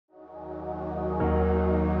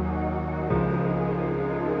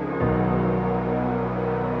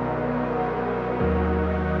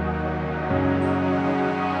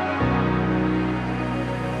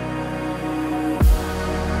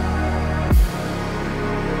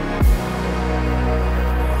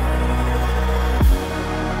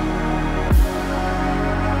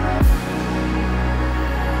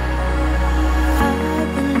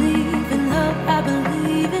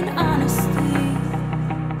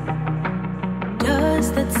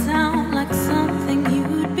eyes that sound like something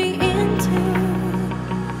you'd be into.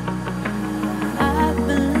 I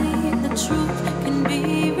believe the truth can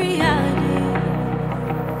be reality.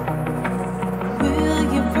 Will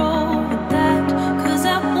you roll with that? 'Cause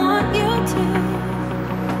I want you to.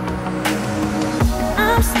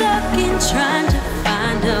 I'm stuck in trying to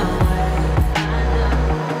find a way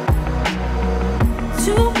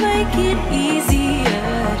to make it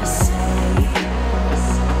easier to say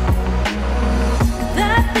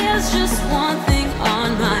that there's just one thing on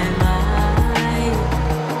my mind,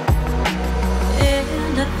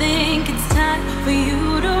 and I think it's time for you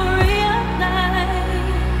to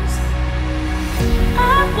realize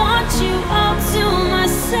I want you all to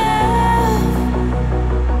myself.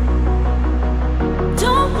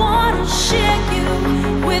 Don't wanna share you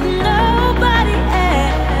with nobody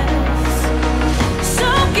else. So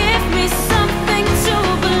give me something to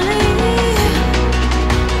believe.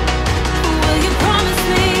 Will you promise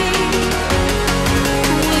me?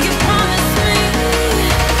 Will you promise me?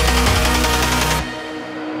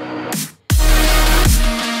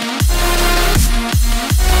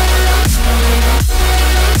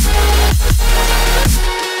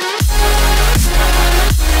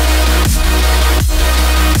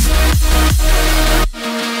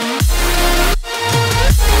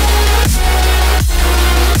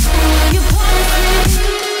 Will you promise me?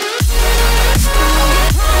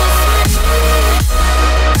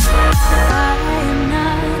 I am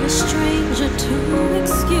not a stranger to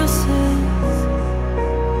excuses.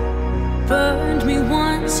 Burned me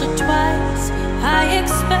once or twice, I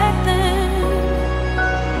expect them.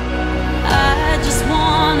 I just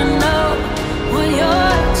wanna know what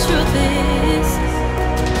your truth is.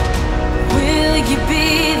 Will you be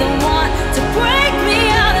the one to break me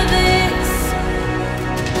out of this?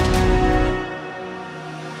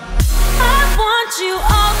 I want you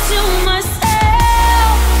all to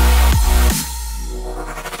myself.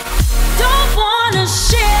 Don't wanna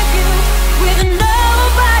share you with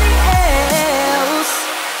nobody else.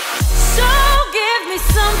 So give me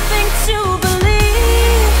something to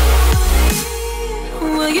believe.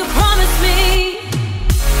 Will you promise me?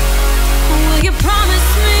 Will you promise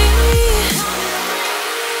me?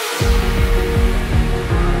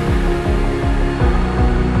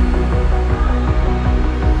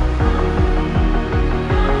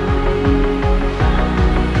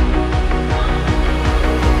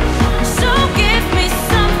 So give me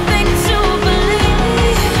something to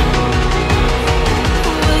believe.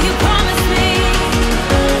 Will you promise me?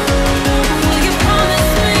 Will you promise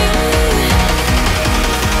me?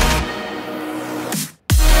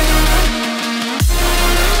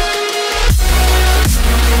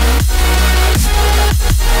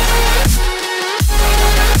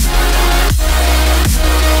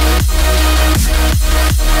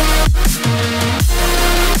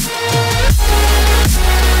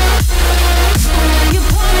 Will you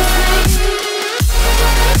promise me?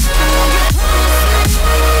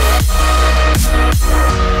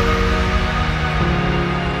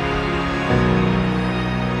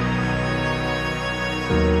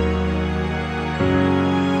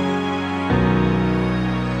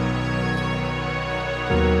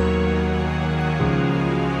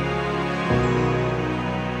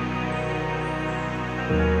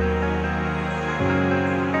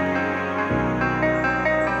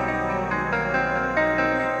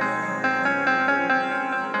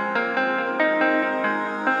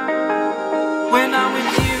 When I'm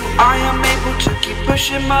with you, I am able to keep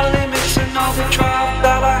pushing my limits, and all the drive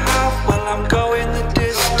that I have, well, I'm going the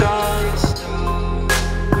distance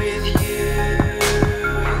with you.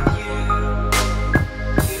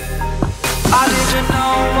 I didn't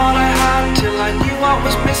know what I had till I knew what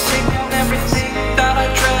was missing, and everything that I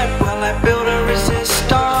dread, well, I built a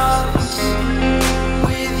resistance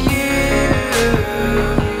with you.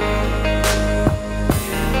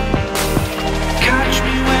 Catch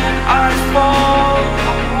me when I fall,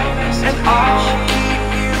 and I'll keep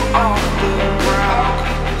you on the ground.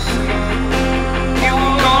 You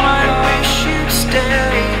were gone, I wish you'd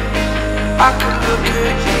stay. I could look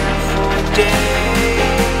at you for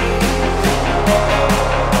days.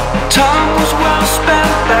 Time was well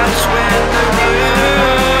spent, that's when the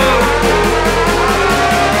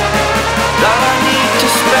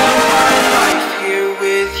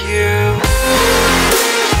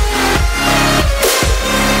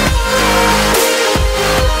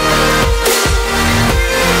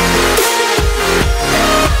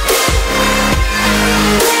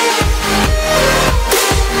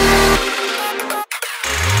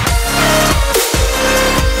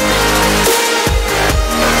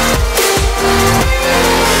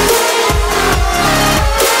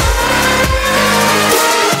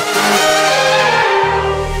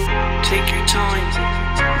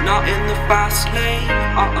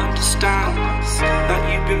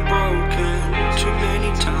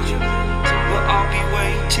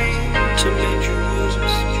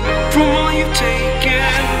from all you've taken.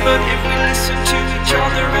 But if we listen to each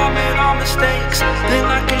other, I made our mistakes, then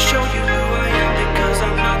I can show you who I am, because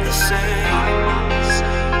I'm not the same.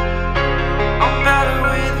 I'm better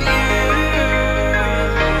with you.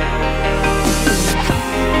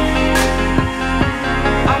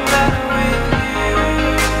 I'm better with you.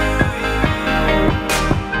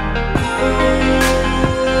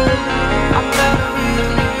 I'm better with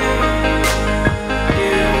you.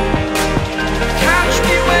 Catch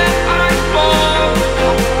me when I fall,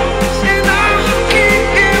 and I'll keep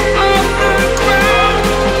you off the ground.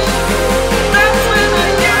 That's when I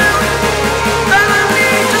knew that I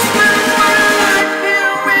need to spend my life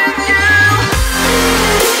here with you.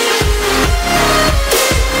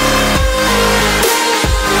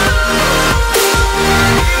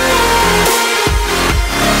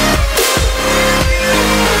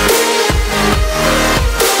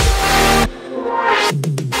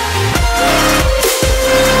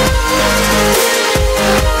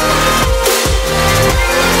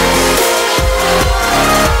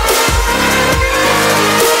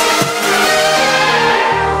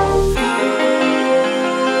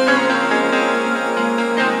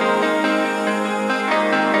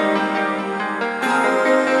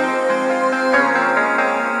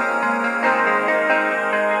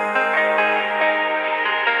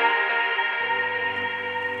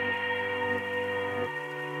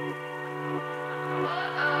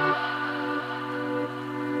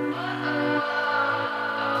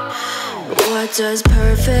 What does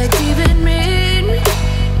perfect even mean?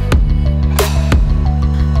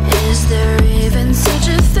 Is there even such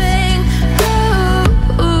a thing?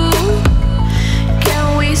 Ooh,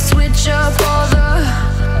 can we switch up all the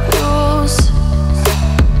rules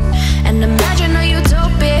and imagine a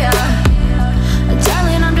utopia?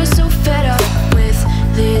 Darling, I'm just so fed up with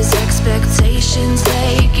these expectations.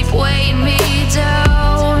 They keep weighing me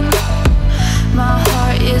down. My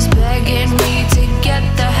heart is begging me to get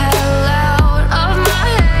the hell out of my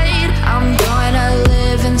head. I'm gonna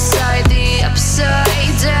live inside the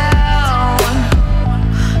upside down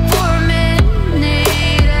for a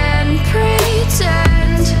minute and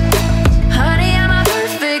pretend, honey, I'm a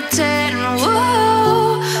perfect 10.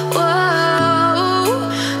 Whoa, whoa,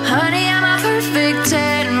 honey, I'm a perfect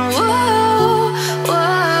 10. Whoa,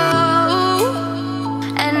 whoa,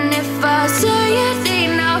 and if I say it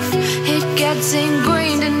enough, it gets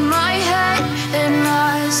ingrained in my head, and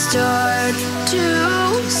I start to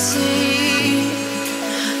see,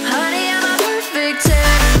 honey, I'm a perfect 10.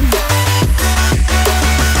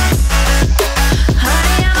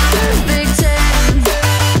 Honey, I'm a perfect 10.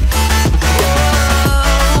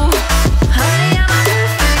 Whoa, honey, I'm a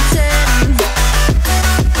perfect 10.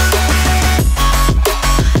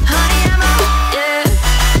 Honey, I'm a, yeah.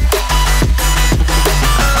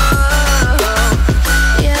 Oh,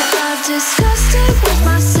 yeah, I've discussed it with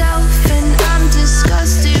myself, and I'm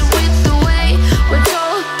disgusted with the way we're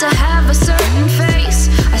told to have a certain face,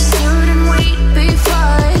 a certain weight,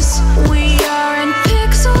 because we aren't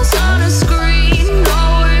pixels on a screen. No,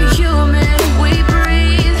 we're human, we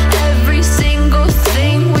breathe. Every single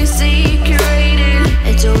thing we see curated,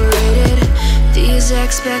 it's overrated. These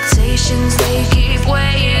expectations, they keep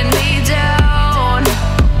weighing me down.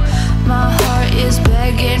 My heart is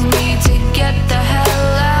begging me to get the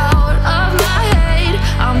hell out of my head.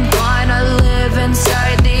 I'm gonna live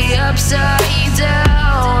inside the upside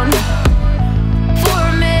down for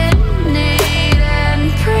a minute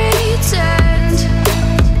and pretend,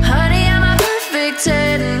 honey, I'm a perfect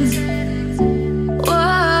 10.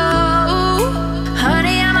 Whoa,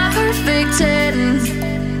 honey, I'm a perfect 10.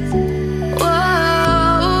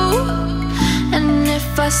 Whoa, and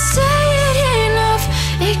if I say it enough,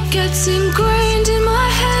 it gets ingrained in my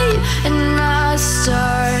head, and I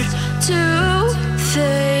start to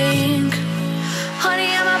think,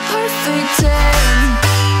 honey, I'm a perfect 10.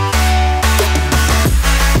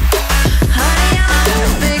 Honey, I'm a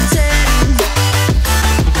perfect 10.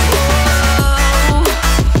 Whoa,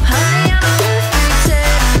 honey, I'm a perfect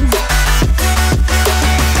 10.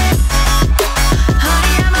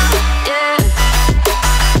 Honey, I'm a, yeah.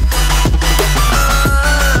 Oh,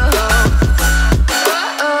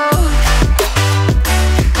 oh, oh.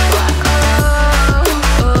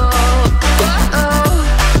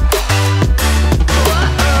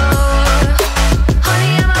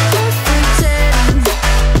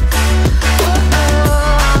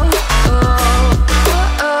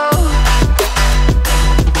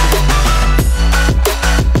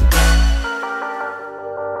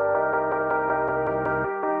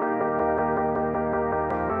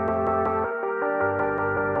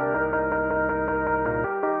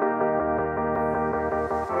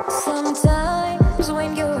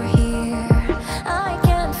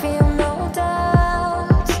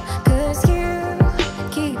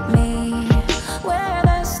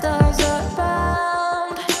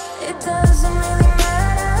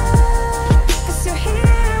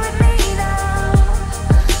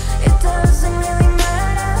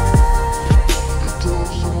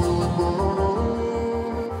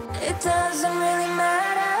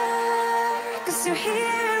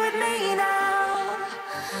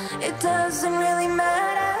 It doesn't really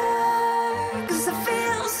matter, 'cause I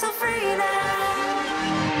feel so free now.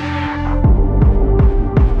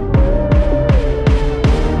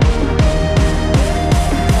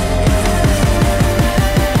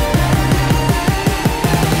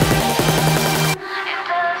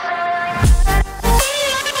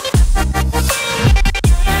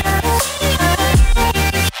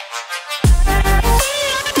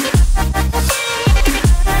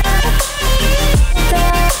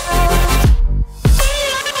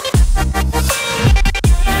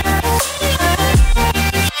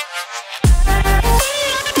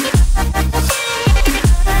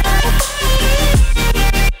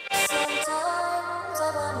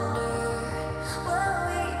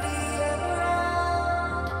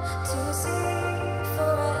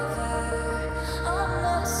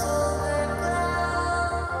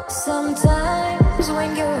 Sometimes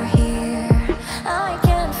when you're here, I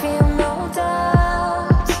can feel no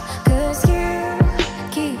doubts, 'cause you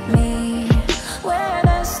keep me where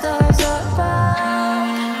the stars are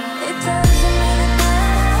bright. It doesn't really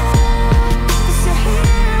matter, 'cause you're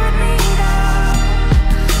here with me now.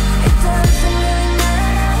 It doesn't really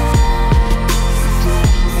matter.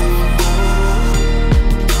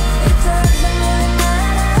 It doesn't really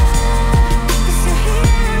matter, 'cause you're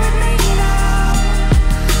here with me now.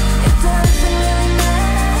 It doesn't really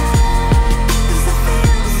matter, 'cause I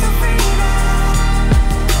feel so free now.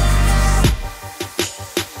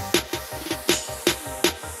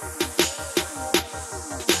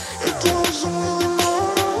 It doesn't really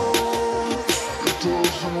matter. It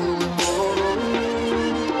doesn't really matter.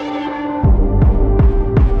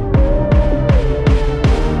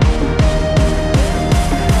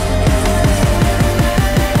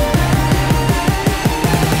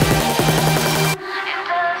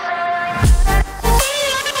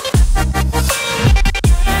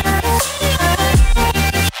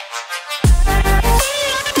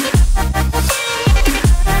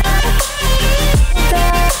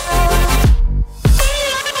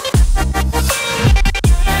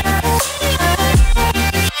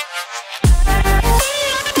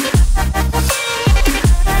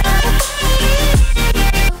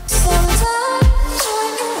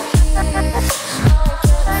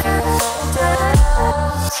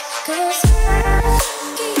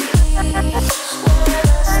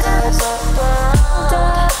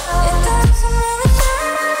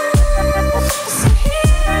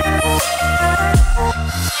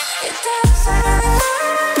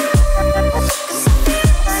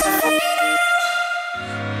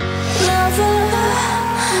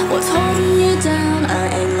 What's holding you down? I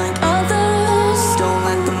ain't like others. Don't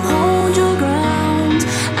let them hold your ground.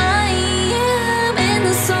 I am in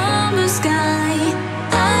the summer sky.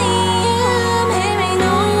 I am hearing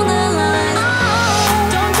all the light.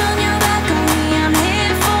 Don't turn your back on me, I'm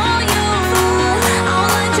here for you. I'll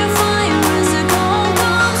light your fire as the cold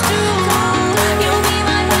comes through. You'll be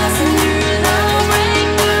my passenger and I'll break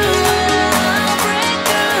through. I'll break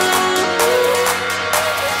through.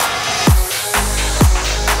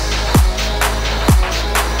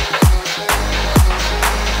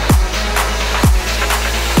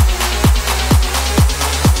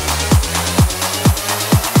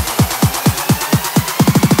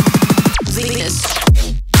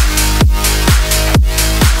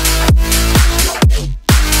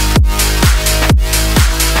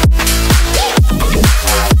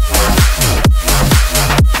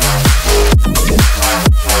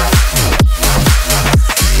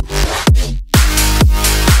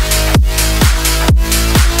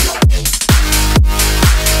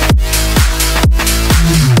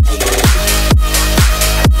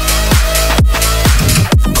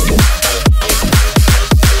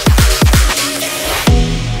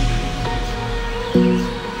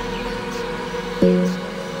 Thank you.